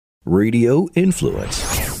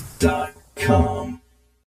RadioInfluence.com.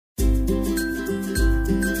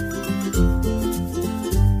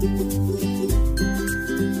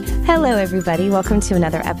 Hello, everybody. Welcome to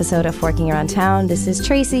another episode of Forking Around Town. This is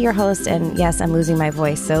Tracy, your host, and yes, I'm losing my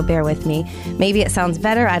voice, so bear with me. Maybe it sounds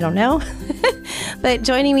better, I don't know. But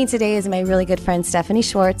joining me today is my really good friend, Stephanie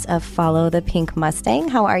Schwartz of Follow the Pink Mustang.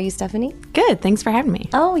 How are you, Stephanie? Good. Thanks for having me.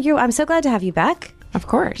 Oh, I'm so glad to have you back. Of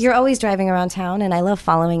course. You're always driving around town, and I love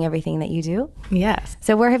following everything that you do. Yes.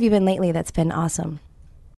 So where have you been lately that's been awesome?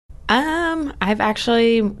 I've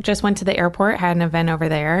actually just went to the airport, had an event over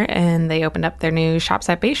there, and they opened up their new shops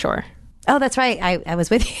at Bayshore. Oh, that's right. I was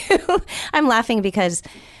with you. I'm laughing because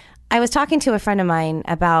I was talking to a friend of mine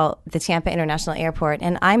about the Tampa International Airport,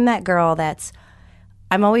 and I'm that girl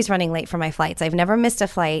I'm always running late for my flights. I've never missed a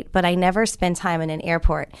flight, but I never spend time in an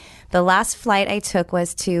airport. The last flight I took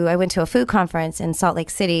I went to a food conference in Salt Lake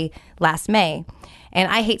City last May,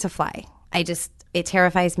 and I hate to fly. It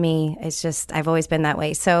terrifies me. I've always been that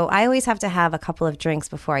way. So I always have to have a couple of drinks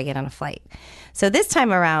before I get on a flight. So this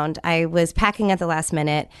time around, I was packing at the last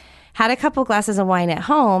minute, had a couple glasses of wine at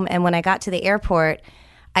home, and when I got to the airport,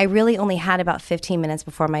 I really only had about 15 minutes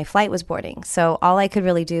before my flight was boarding. So all I could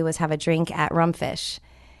really do was have a drink at Rumfish.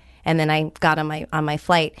 And then I got on my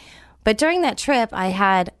flight. But during that trip, I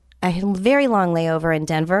had a very long layover in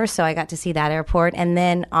Denver, so I got to see that airport. And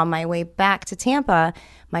then on my way back to Tampa,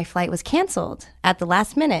 my flight was canceled at the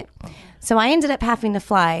last minute. So I ended up having to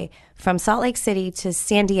fly from Salt Lake City to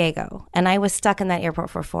San Diego. And I was stuck in that airport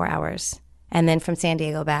for 4 hours. And then from San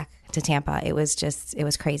Diego back to Tampa. It was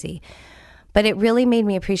crazy. But it really made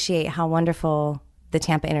me appreciate how wonderful the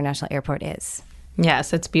Tampa International Airport is.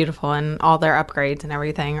 Yes, it's beautiful, and all their upgrades and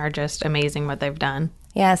everything are just amazing what they've done.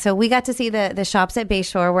 Yeah, so we got to see the shops at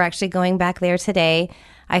Bayshore. We're actually going back there today.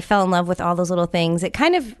 I fell in love with all those little things.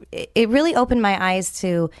 It really opened my eyes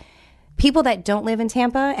to people that don't live in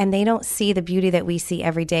Tampa, and they don't see the beauty that we see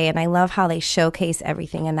every day. And I love how they showcase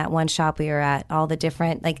everything in that one shop we were at, all the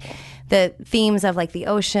different, like the themes of like the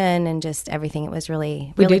ocean and just everything. It was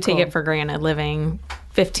really We really do take it for granted living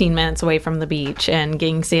 15 minutes away from the beach and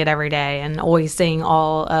getting to see it every day and always seeing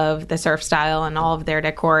all of the surf style and all of their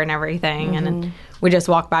decor and everything. Mm-hmm. And we just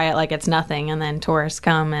walk by it like it's nothing. And then tourists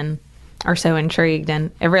come and are so intrigued.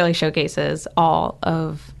 And it really showcases all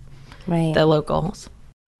of the locals.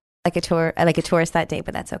 Like a tourist that day,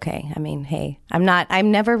 but that's okay. I mean, hey, I'm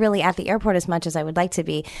never really at the airport as much as I would like to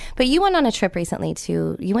be. But you went on a trip recently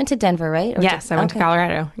you went to Denver, right? Yes, I went to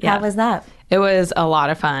Colorado. Yeah. How was that? It was a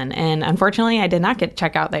lot of fun. And unfortunately, I did not get to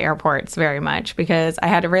check out the airports very much because I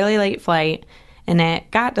had a really late flight and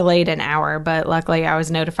it got delayed an hour. But luckily, I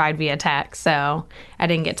was notified via text. So I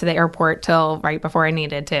didn't get to the airport till right before I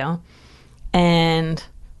needed to. And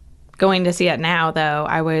going to see it now, though,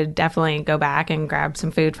 I would definitely go back and grab some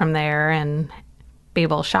food from there and be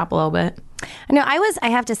able to shop a little bit. No, I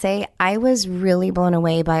have to say, I was really blown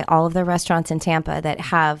away by all of the restaurants in Tampa that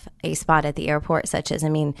have a spot at the airport, such as,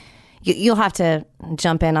 you'll have to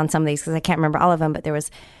jump in on some of these because I can't remember all of them, but there was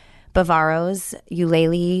Bavaro's,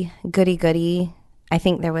 Eulalie, Goody Goody. I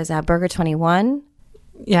think there was Burger 21.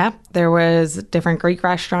 Yeah, there was different Greek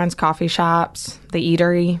restaurants, coffee shops, the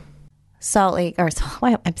eatery. Salt Lake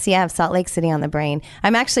City on the brain.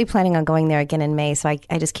 I'm actually planning on going there again in May, so I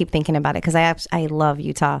just keep thinking about it because I love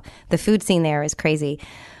Utah. The food scene there is crazy.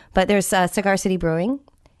 But there's Cigar City Brewing.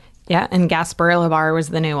 Yeah, and Gasparilla Bar was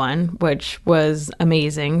the new one, which was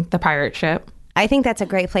amazing, the pirate ship. I think that's a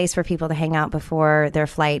great place for people to hang out before their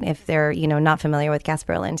flight if they're, not familiar with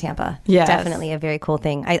Gasparilla in Tampa. Yes. Definitely a very cool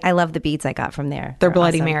thing. I love the beads I got from there. Their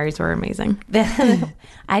Bloody awesome. Marys were amazing.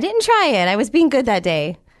 I didn't try it. I was being good that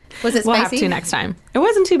day. Was it spicy? We'll have to next time. It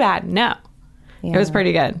wasn't too bad. No. Yeah. It was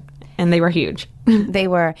pretty good. And they were huge. They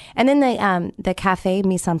were. And then the Cafe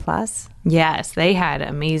Mise en Place. Yes, they had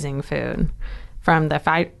amazing food. From the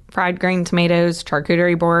fried green tomatoes,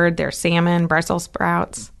 charcuterie board, their salmon, Brussels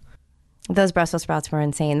sprouts. Those Brussels sprouts were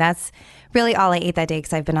insane. That's really all I ate that day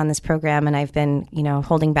because I've been on this program and I've been,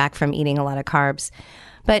 holding back from eating a lot of carbs.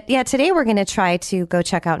 But yeah, today we're going to try to go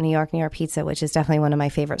check out New York Pizza, which is definitely one of my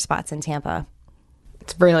favorite spots in Tampa.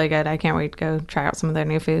 It's really good. I can't wait to go try out some of their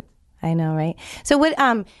new food. I know, right? So what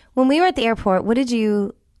when we were at the airport, what do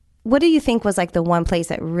you think was like the one place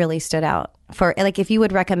that really stood out for, like, if you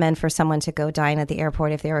would recommend for someone to go dine at the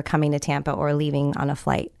airport if they were coming to Tampa or leaving on a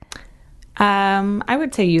flight? I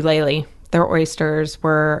would say Eulalie. Their oysters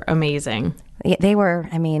were amazing. Yeah, they were,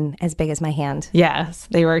 as big as my hand. Yes,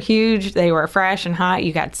 they were huge. They were fresh and hot.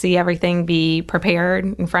 You got to see everything be prepared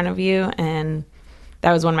in front of you, and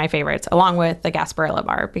that was one of my favorites, along with the Gasparilla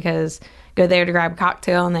Bar, because go there to grab a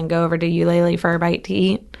cocktail and then go over to Eulalie for a bite to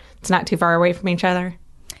eat. It's not too far away from each other.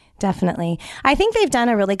 Definitely. I think they've done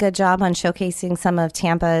a really good job on showcasing some of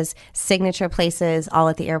Tampa's signature places all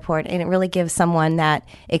at the airport. And it really gives someone that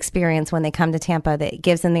experience when they come to Tampa, that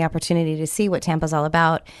gives them the opportunity to see what Tampa's all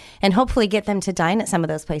about and hopefully get them to dine at some of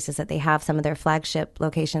those places that they have, some of their flagship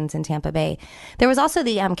locations in Tampa Bay. There was also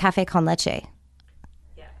the Cafe Con Leche.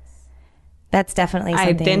 That's definitely something.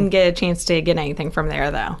 I didn't get a chance to get anything from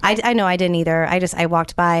there, though. I know I didn't either. I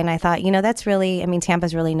walked by and I thought, that's really,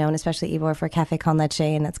 Tampa's really known, especially Ybor, for Cafe Con Leche,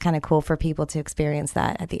 and it's kind of cool for people to experience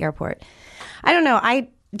that at the airport. I don't know.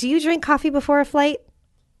 Do you drink coffee before a flight?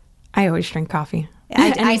 I always drink coffee.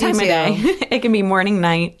 I do Any time too. of day. It can be morning,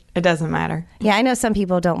 night. It doesn't matter. Yeah, I know some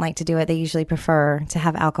people don't like to do it. They usually prefer to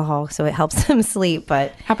have alcohol, so it helps them sleep.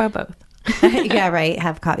 But how about both? Yeah, right.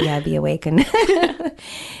 Have coffee. Yeah, be awake. And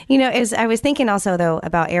I was thinking also though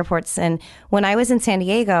about airports, and when I was in San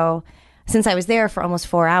Diego, since I was there for almost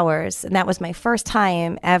 4 hours, and that was my first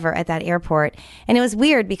time ever at that airport, and it was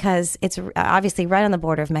weird because it's obviously right on the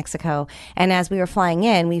border of Mexico, and as we were flying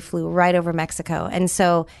in, we flew right over Mexico, and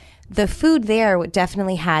so the food there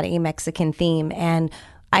definitely had a Mexican theme, and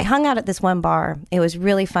I hung out at this one bar. It was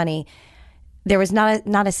really funny. There was not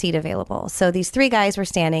a seat available. So these 3 guys were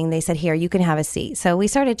standing. They said, here, you can have a seat. So we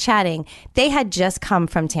started chatting. They had just come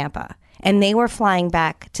from Tampa and they were flying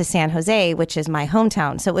back to San Jose, which is my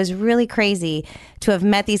hometown. So it was really crazy to have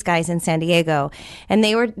met these guys in San Diego. And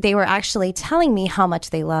they were actually telling me how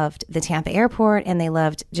much they loved the Tampa airport and they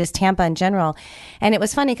loved just Tampa in general. And it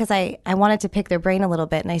was funny because I wanted to pick their brain a little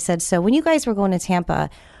bit. And I said, so when you guys were going to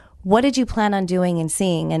Tampa, what did you plan on doing and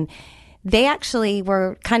seeing? And they actually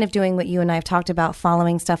were kind of doing what you and I have talked about,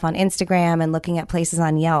 following stuff on Instagram and looking at places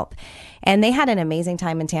on Yelp. And they had an amazing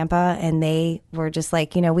time in Tampa, and they were just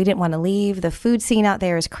like, we didn't want to leave. The food scene out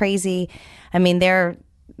there is crazy. I mean, I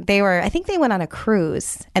think they went on a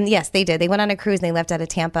cruise. And yes, they did. They went on a cruise and they left out of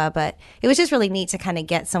Tampa, but it was just really neat to kind of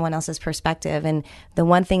get someone else's perspective. And the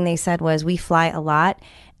one thing they said was, we fly a lot,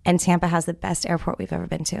 and Tampa has the best airport we've ever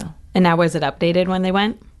been to. And now, was it updated when they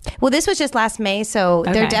went? Well, this was just last May, so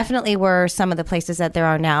There definitely were some of the places that there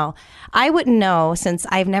are now. I wouldn't know since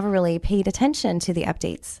I've never really paid attention to the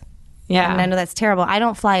updates. Yeah. And I know that's terrible. I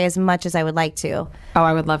don't fly as much as I would like to. Oh,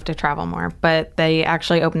 I would love to travel more. But they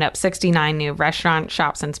actually opened up 69 new restaurants,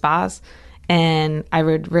 shops, and spas. And I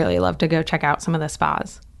would really love to go check out some of the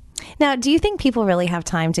spas. Now, do you think people really have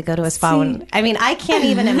time to go to a spa? I can't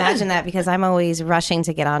even imagine that because I'm always rushing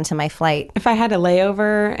to get onto my flight. If I had a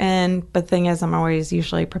layover, and the thing is, I'm always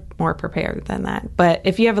usually more prepared than that. But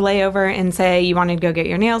if you have a layover and say you wanted to go get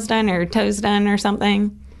your nails done or toes done or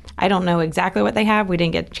something, I don't know exactly what they have. We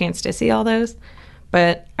didn't get a chance to see all those.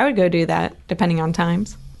 But I would go do that depending on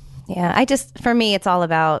times. Yeah, for me, it's all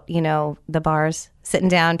about, the bars, sitting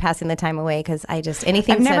down, passing the time away, because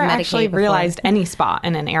anything I've never actually realized any spa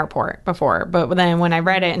in an airport before, but then when I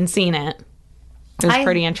read it and seen it, it was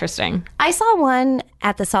pretty interesting. I saw one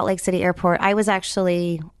at the Salt Lake City airport. I was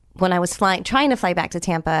actually, when I was trying to fly back to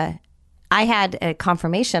Tampa, I had a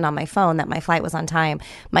confirmation on my phone that my flight was on time.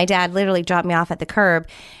 My dad literally dropped me off at the curb,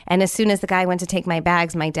 and as soon as the guy went to take my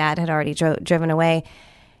bags, my dad had already driven away.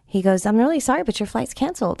 He goes, I'm really sorry, but your flight's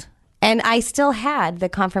canceled. And I still had the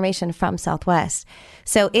confirmation from Southwest.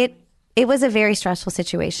 So it was a very stressful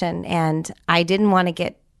situation, and I wanted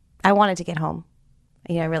to get home.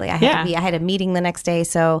 I had a meeting the next day,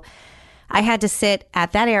 so I had to sit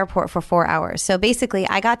at that airport for 4 hours. So basically,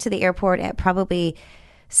 I got to the airport at probably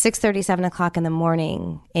 6:30, 7 o'clock in the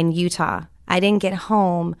morning in Utah. I didn't get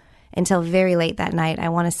home until very late that night. I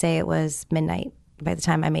want to say it was midnight by the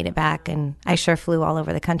time I made it back, and I sure flew all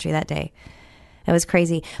over the country that day. It was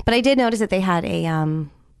crazy. But I did notice that they had a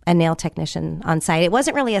nail technician on site. It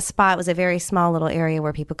wasn't really a spa. It was a very small little area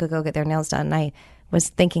where people could go get their nails done. And I was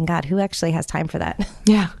thinking, God, who actually has time for that?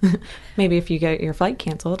 Yeah. Maybe if you get your flight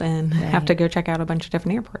canceled and have to go check out a bunch of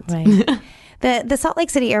different airports. Right. The Salt Lake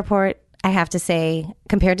City airport, I have to say,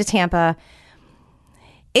 compared to Tampa,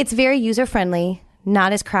 it's very user-friendly,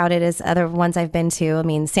 not as crowded as other ones I've been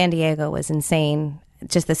to. San Diego was insane.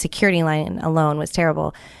 Just the security line alone was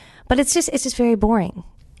terrible. But it's just very boring.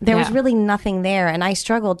 There was really nothing there, and I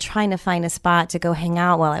struggled trying to find a spot to go hang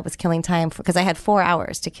out while I was killing time because I had 4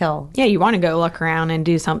 hours to kill. Yeah, you want to go look around and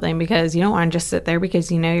do something because you don't want to just sit there because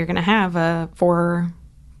you're going to have a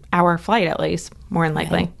 4-hour flight at least, more than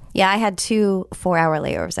likely. Right. Yeah, I had 2 4-hour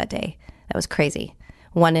layovers that day. That was crazy.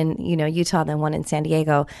 One in Utah, then one in San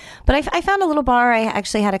Diego. But I found a little bar. I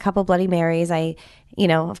actually had a couple Bloody Marys.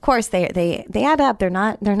 Of course they add up. They're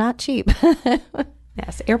not cheap.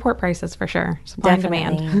 Yes, airport prices for sure. Supply and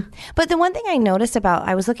demand. But the one thing I noticed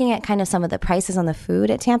I was looking at kind of some of the prices on the food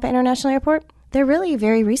at Tampa International Airport. They're really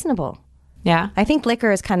very reasonable. Yeah. I think liquor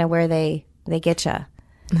is kind of where they get you.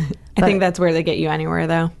 I think that's where they get you anywhere,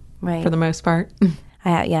 though, Right. for the most part.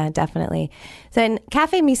 Yeah, definitely. So and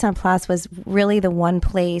Cafe Mise en Place was really the one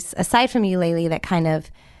place, aside from Eulalie, that kind of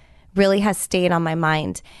really has stayed on my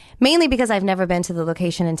mind. Mainly because I've never been to the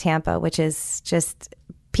location in Tampa, which is just,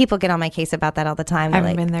 people get on my case about that all the time. I They're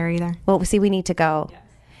haven't like, been there either. well, see, we need to go. Yes.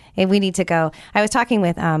 And we need to go. I was talking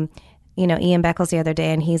with, Ian Beckles the other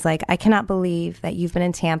day, and he's like, I cannot believe that you've been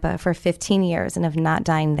in Tampa for 15 years and have not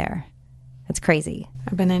dined there. It's crazy.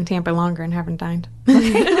 I've been in Tampa longer and haven't dined.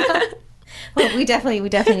 Well, we definitely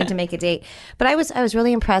need to make a date. But I was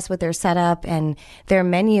really impressed with their setup and their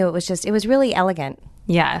menu. It was really elegant.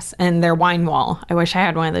 Yes, and their wine wall. I wish I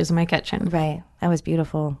had one of those in my kitchen. Right. That was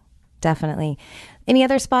beautiful. Definitely. Any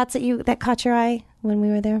other spots that caught your eye when we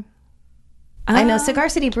were there? I know Cigar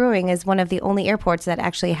City Brewing is one of the only airports that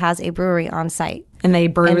actually has a brewery on site. And they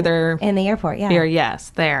brew their In the airport, yeah. beer.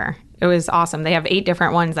 Yes, there. It was awesome. They have 8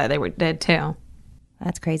 different ones that they did too.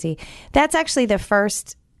 That's crazy. That's actually the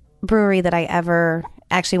first brewery that I ever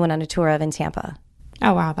actually went on a tour of in Tampa.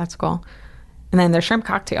 Oh, wow. That's cool. And then their shrimp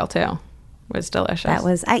cocktail too was delicious. That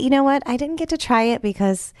was, you know what? I didn't get to try it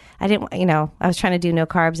because I didn't, I was trying to do no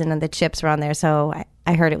carbs and then the chips were on there. So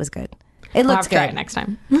I heard it was good. It I'll have looked to good. try it next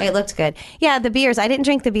time. It looked good. Yeah, the beers. I didn't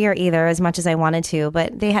drink the beer either as much as I wanted to,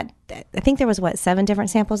 but they had, I think there was 7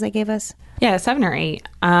 different samples they gave us? Yeah, 7 or 8.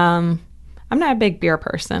 I'm not a big beer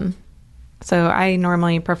person, so I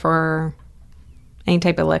normally prefer any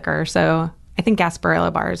type of liquor. So I think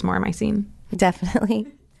Gasparilla Bar is more my scene. Definitely.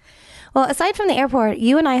 Well, aside from the airport,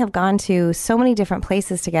 you and I have gone to so many different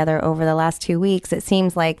places together over the last 2 weeks. It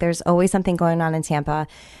seems like there's always something going on in Tampa.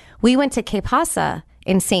 We went to Que Pasa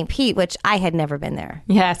in St. Pete, which I had never been there.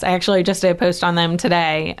 Yes, I actually just did a post on them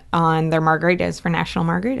today on their margaritas for National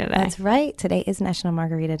Margarita Day. That's right. Today is National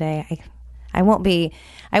Margarita Day. I won't be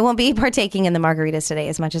partaking in the margaritas today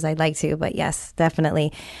as much as I'd like to, but yes,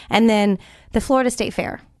 definitely. And then the Florida State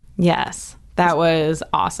Fair. Yes, that was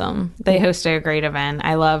awesome. They hosted a great event.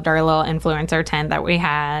 I loved our little influencer tent that we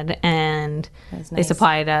had, and they nice.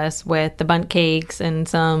 supplied us with the bundt cakes and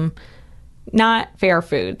some not fair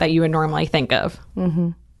food that you would normally think of.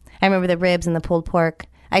 I remember the ribs and the pulled pork.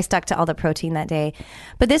 I stuck to all the protein that day.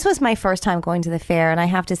 But this was my first time going to the fair, and I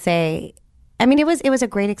have to say, I mean, it was a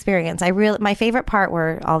great experience. My favorite part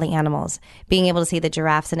were all the animals, being able to see the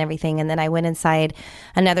giraffes and everything. And then I went inside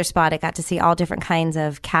another spot. I got to see all different kinds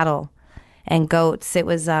of cattle and goats. It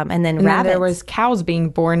was, and then And rabbits. there was cows being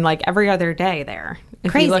born like every other day there.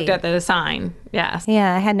 If Crazy. you looked at the sign, yes.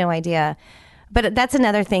 Yeah, I had no idea. But that's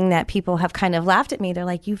another thing that people have kind of laughed at me. They're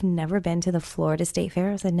like, "You've never been to the Florida State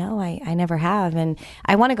Fair?" I said, "No, I never have." And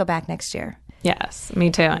I want to go back next year. Yes,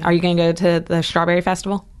 me too. Are you going to go to the Strawberry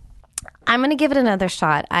Festival? I'm going to give it another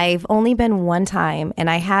shot. I've only been one time, and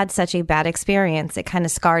I had such a bad experience. It kind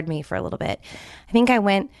of scarred me for a little bit. I think I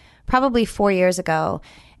went probably 4 years ago,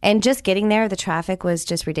 and just getting there, the traffic was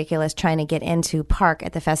just ridiculous trying to get into park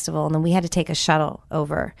at the festival, and then we had to take a shuttle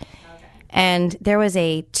over. And there was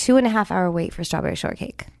a 2.5-hour wait for strawberry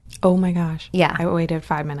shortcake. Oh my gosh. Yeah. I waited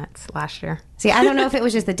 5 minutes last year. See, I don't know if it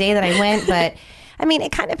was just the day that I went, but I mean,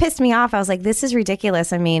 it kind of pissed me off. I was like, this is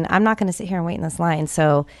ridiculous. I mean, I'm not going to sit here and wait in this line.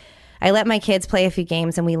 So I let my kids play a few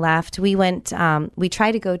games and we left. We went, we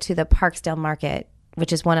tried to go to the Parksdale Market,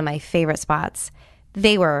 which is one of my favorite spots.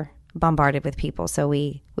 They were bombarded with people, so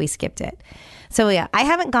we skipped it. So yeah, I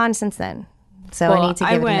haven't gone since then. So I need to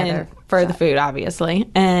give it another for shot. the food, obviously.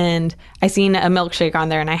 And I seen a milkshake on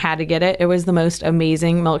there and I had to get it. It was the most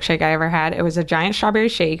amazing milkshake I ever had. It was a giant strawberry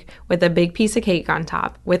shake with a big piece of cake on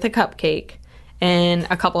top with a cupcake and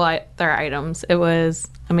a couple other items. It was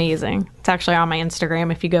amazing. It's actually on my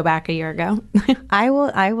Instagram if you go back a year ago. I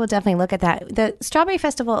will definitely look at that. The Strawberry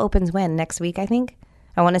Festival opens when? Next week, I think.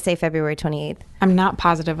 I want to say February 28th. I'm not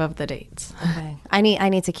positive of the dates. Okay. I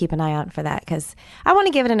need to keep an eye out for that because I want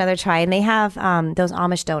to give it another try. And they have those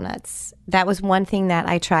Amish donuts. That was one thing that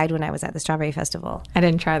I tried when I was at the Strawberry Festival. I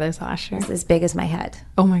didn't try those last year. It's as big as my head.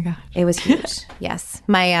 Oh my gosh. It was huge. Yes.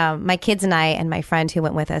 My kids and I and my friend who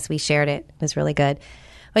went with us, we shared it. It was really good.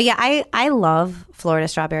 But yeah, I love Florida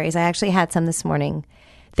strawberries. I actually had some this morning.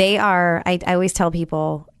 They are, I always tell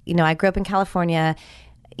people, I grew up in California.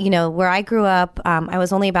 Where I grew up, I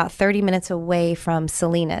was only about 30 minutes away from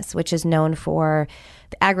Salinas, which is known for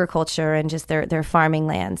the agriculture and just their farming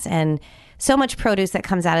lands and so much produce that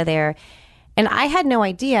comes out of there. And I had no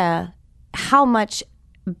idea how much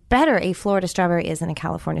better a Florida strawberry is than a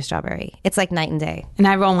California strawberry. It's like night and day. And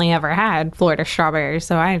I've only ever had Florida strawberries,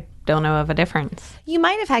 so I don't know of a difference. You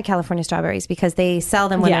might have had California strawberries because they sell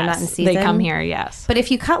them when they're not in season. They come here, yes. But if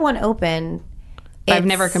you cut one open, But I've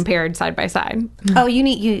never compared side by side. Oh,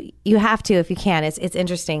 you have to if you can. It's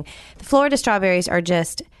interesting. The Florida strawberries are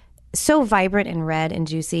just so vibrant and red and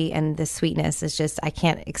juicy, and the sweetness is just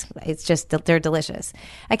it's just they're delicious.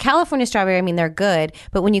 A California strawberry, I mean, they're good,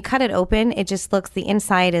 but when you cut it open, it just looks, the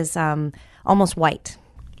inside is almost white.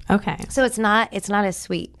 Okay. So it's not as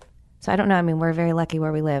sweet. So I don't know. I mean, we're very lucky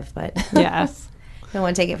where we live, but yes. Don't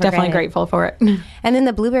want to take it for Definitely granted. grateful for it. And then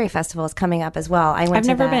the Blueberry Festival is coming up as well. I've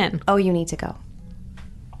never been. Oh, you need to go.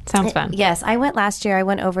 Sounds fun. Yes, I went last year. I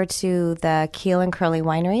went over to the Keel and Curly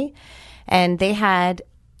Winery, and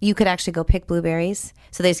you could actually go pick blueberries.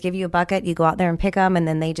 So they just give you a bucket, you go out there and pick them, and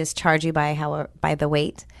then they just charge you by the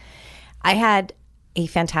weight. I had a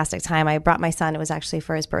fantastic time. I brought my son. It was actually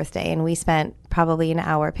for his birthday, and we spent probably an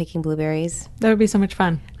hour picking blueberries. That would be so much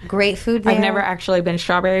fun. Great food there. I've never actually been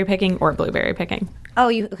strawberry picking or blueberry picking. Oh,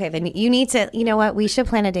 okay. Then you need to, you know what? We should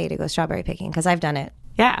plan a day to go strawberry picking because I've done it.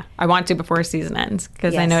 Yeah, I want to before season ends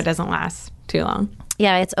because I know it doesn't last too long.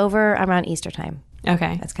 Yeah, it's over around Easter time.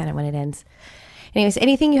 Okay. That's kind of when it ends. Anyways,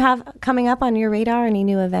 anything you have coming up on your radar? Any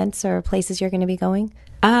new events or places you're going to be going?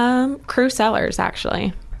 Crew Cellars,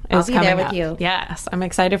 actually. I'll be there with up. you. Yes, I'm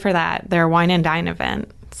excited for that. Their wine and dine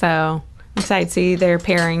event. So I'm excited to see their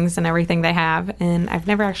pairings and everything they have. And I've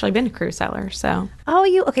never actually been to Crew Cellars, so. Oh,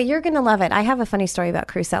 you're going to love it. I have a funny story about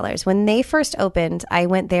Crew Cellars. When they first opened, I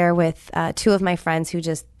went there with two of my friends who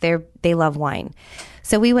they love wine.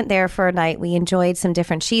 So we went there for a night. We enjoyed some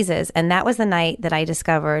different cheeses. And that was the night that I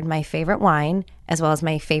discovered my favorite wine as well as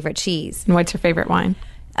my favorite cheese. And what's your favorite wine?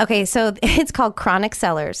 Okay, so it's called Chronic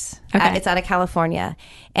Cellars. Okay. It's out of California.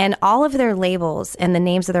 And all of their labels and the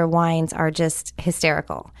names of their wines are just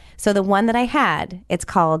hysterical. So the one that I had, it's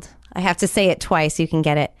called, I have to say it twice so you can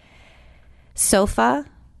get it, Sofa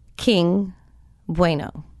King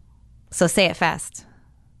Bueno. So say it fast.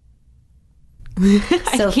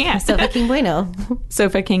 I can't. Sofa King Bueno.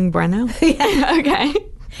 Sofa King Bueno? Yeah. Okay.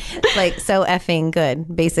 Like so effing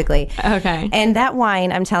good, basically. Okay. And that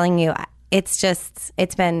wine, I'm telling you,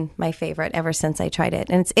 it's been my favorite ever since I tried it.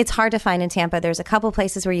 And it's hard to find in Tampa. There's a couple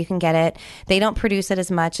places where you can get it. They don't produce it as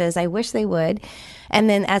much as I wish they would. And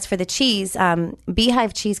then as for the cheese,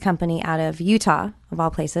 Beehive Cheese Company out of Utah, of all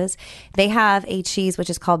places, they have a cheese which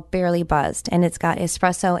is called Barely Buzzed, and it's got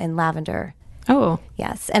espresso and lavender. Oh.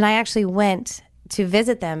 Yes. And I actually went to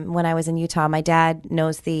visit them when I was in Utah. My dad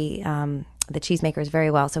knows the cheesemakers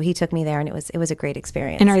very well, so he took me there, and it was a great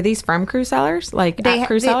experience. And are these from Crew Cellars? Like at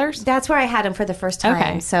Crew Cellars? That's where I had them for the first time.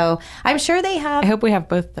 Okay. So I'm sure they have. I hope we have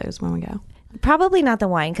both those when we go. Probably not the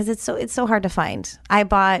wine because it's so hard to find. I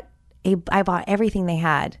bought everything they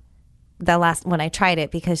had the last when I tried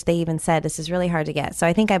it because they even said this is really hard to get. So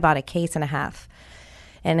I think I bought a case and a half,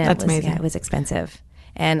 and That's amazing. Yeah, it was expensive.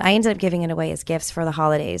 And I ended up giving it away as gifts for the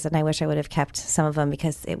holidays, and I wish I would have kept some of them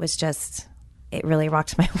because it really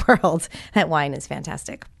rocked my world. That wine is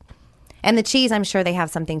fantastic. And the cheese, I'm sure they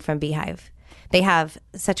have something from Beehive. They have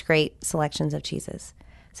such great selections of cheeses.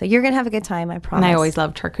 So you're going to have a good time, I promise. And I always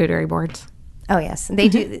love charcuterie boards. Oh, yes. They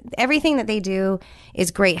do. Everything that they do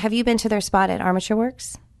is great. Have you been to their spot at Armature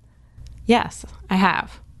Works? Yes, I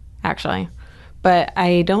have, actually. But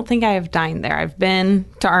I don't think I have dined there. I've been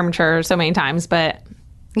to Armature so many times, but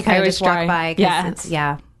you kind of just walk by. Yes.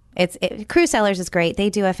 Crew Cellars is great. They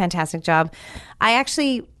do a fantastic job.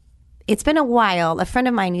 It's been a while. A friend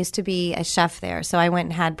of mine used to be a chef there, so I went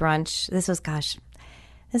and had brunch. This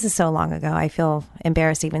is so long ago. I feel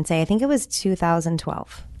embarrassed to even say. I think it was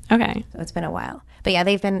 2012. Okay. So it's been a while. But yeah,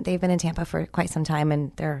 they've been in Tampa for quite some time,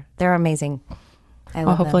 and they're amazing.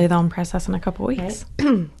 Well, hopefully they'll impress us in a couple weeks.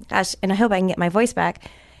 Right? Gosh, and I hope I can get my voice back.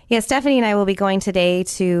 Yeah, Stephanie and I will be going today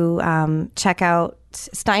to check out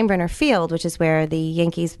Steinbrenner Field, which is where the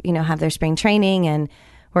Yankees, have their spring training, and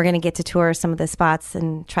we're going to get to tour some of the spots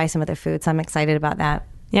and try some of their food. So I'm excited about that.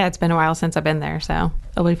 Yeah, it's been a while since I've been there, so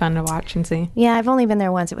it'll be fun to watch and see. Yeah, I've only been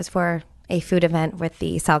there once. It was for a food event with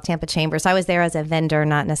the South Tampa Chamber. So I was there as a vendor,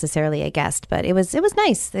 not necessarily a guest, but it was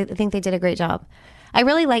nice. I think they did a great job. I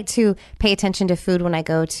really like to pay attention to food when I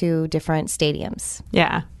go to different stadiums.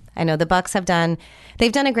 Yeah. I know the Bucks they've done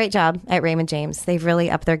a great job at Raymond James. They've really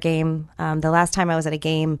upped their game. The last time I was at a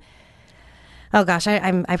game, oh gosh,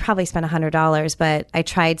 I probably spent $100, but I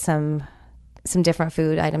tried some different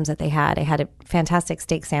food items that they had. I had a fantastic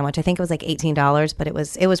steak sandwich. I think it was like $18, but it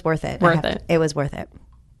was worth it. It was worth it.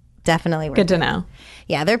 Definitely worth it. Good to know.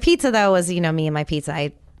 Yeah, their pizza though was, me and my pizza.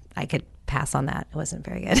 I could pass on that. It wasn't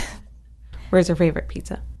very good. Where's your favorite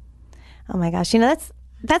pizza? Oh my gosh,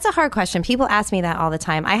 that's a hard question. People ask me that all the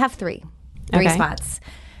time. I have three spots: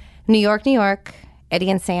 New York,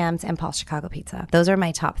 Eddie and Sam's, and Paul's Chicago Pizza. Those are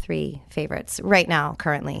my top three favorites right now,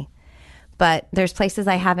 currently. But there's places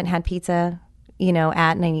I haven't had pizza,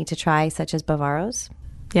 at and I need to try, such as Bavaro's?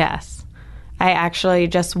 Yes. I actually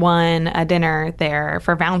just won a dinner there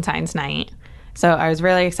for Valentine's night. So I was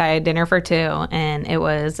really excited, dinner for 2, and it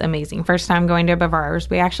was amazing. First time going to Bavaro's.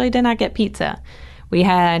 We actually did not get pizza. We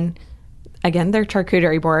had, again, their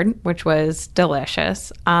charcuterie board, which was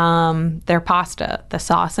delicious. Their pasta, the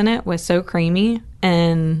sauce in it was so creamy,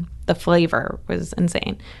 and the flavor was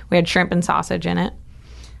insane. We had shrimp and sausage in it.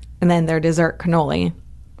 And then their dessert, cannoli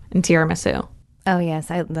and tiramisu. Oh,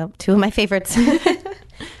 yes. Two of my favorites.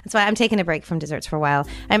 That's why I'm taking a break from desserts for a while.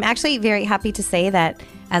 I'm actually very happy to say that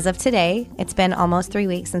as of today, it's been almost 3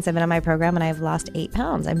 weeks since I've been on my program, and I've lost 8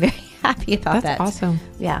 pounds. I'm very happy about that. That's awesome.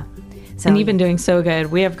 Yeah. So, and you've been doing so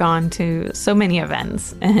good. We have gone to so many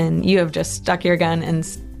events, and you have just stuck your gun and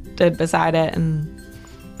stood beside it and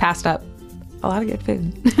passed up a lot of good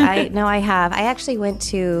food. I know I have. I actually went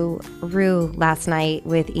to Rue last night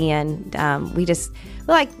with Ian.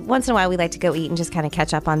 Once in a while we like to go eat and just kind of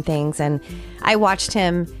catch up on things. And I watched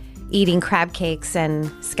him eating crab cakes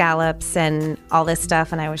and scallops and all this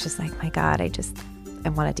stuff. And I was just like, my God, I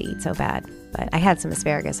wanted to eat so bad. But I had some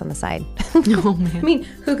asparagus on the side. Oh, man. I mean,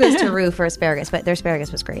 who goes to Rue for asparagus? But their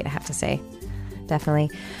asparagus was great, I have to say.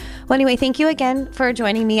 Definitely. Well, anyway, thank you again for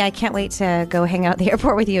joining me. I can't wait to go hang out at the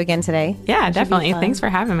airport with you again today. Yeah, definitely. Thanks for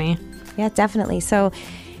having me. Yeah, definitely. So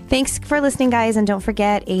thanks for listening, guys. And don't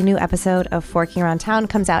forget, a new episode of Forking Around Town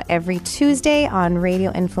comes out every Tuesday on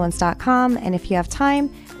radioinfluence.com. And if you have time,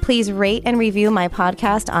 please rate and review my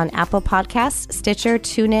podcast on Apple Podcasts, Stitcher,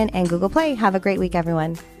 TuneIn, and Google Play. Have a great week,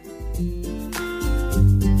 everyone.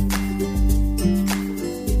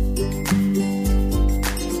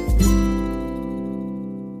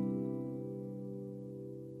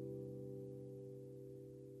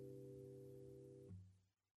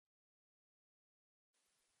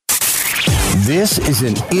 This is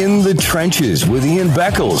an In the Trenches with Ian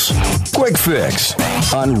Beckles. Quick Fix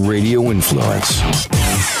on Radio Influence.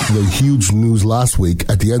 The huge news last week,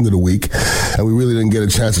 at the end of the week, and we really didn't get a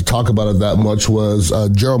chance to talk about it that much, was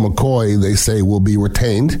Gerald McCoy, they say, will be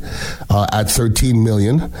retained at $13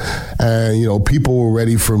 million. And, people were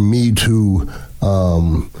ready for me to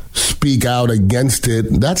speak out against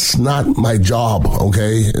it. That's not my job,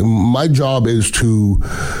 okay? My job is to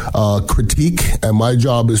critique, and my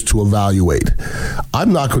job is to evaluate.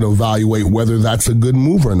 I'm not going to evaluate whether that's a good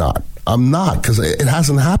move or not. I'm not, because it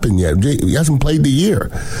hasn't happened yet. He hasn't played the year.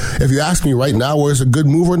 If you ask me right now whether it's a good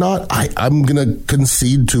move or not, I'm going to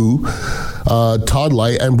concede to Todd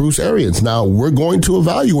Light and Bruce Arians. Now, we're going to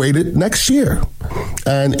evaluate it next year.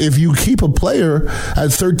 And if you keep a player at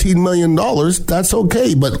 $13 million, that's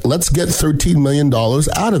okay. But let's get $13 million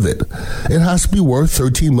out of it. It has to be worth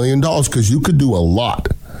 $13 million because you could do a lot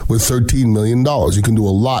with $13 million. You can do a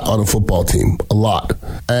lot on a football team, a lot.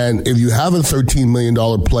 And if you have a $13 million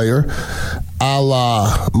player, a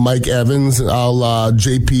la Mike Evans, a la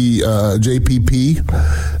JPP,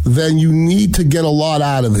 then you need to get a lot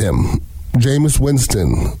out of him. Jameis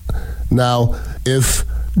Winston. Now, if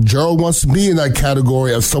Gerald wants to be in that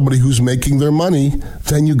category of somebody who's making their money,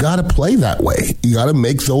 then you got to play that way. You got to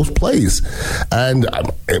make those plays. And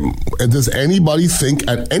does anybody think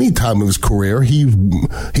at any time of his career he's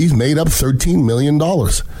made up $13 million?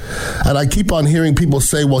 And I keep on hearing people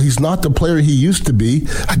say, well, he's not the player he used to be.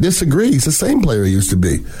 I disagree. He's the same player he used to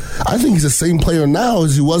be. I think he's the same player now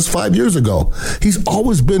as he was 5 years ago. He's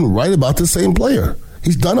always been right about the same player.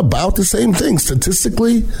 He's done about the same thing,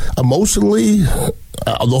 statistically, emotionally,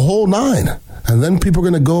 the whole nine. And then people are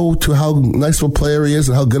going to go to how nice of a player he is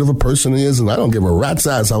and how good of a person he is. And I don't give a rat's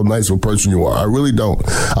ass how nice of a person you are. I really don't.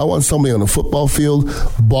 I want somebody on the football field,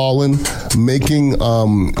 balling, making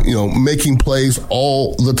plays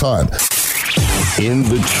all the time. In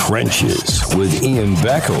the Trenches with Ian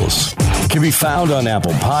Beckles can be found on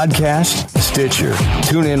Apple Podcasts, Stitcher,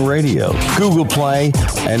 TuneIn Radio, Google Play,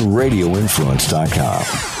 and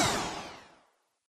RadioInfluence.com.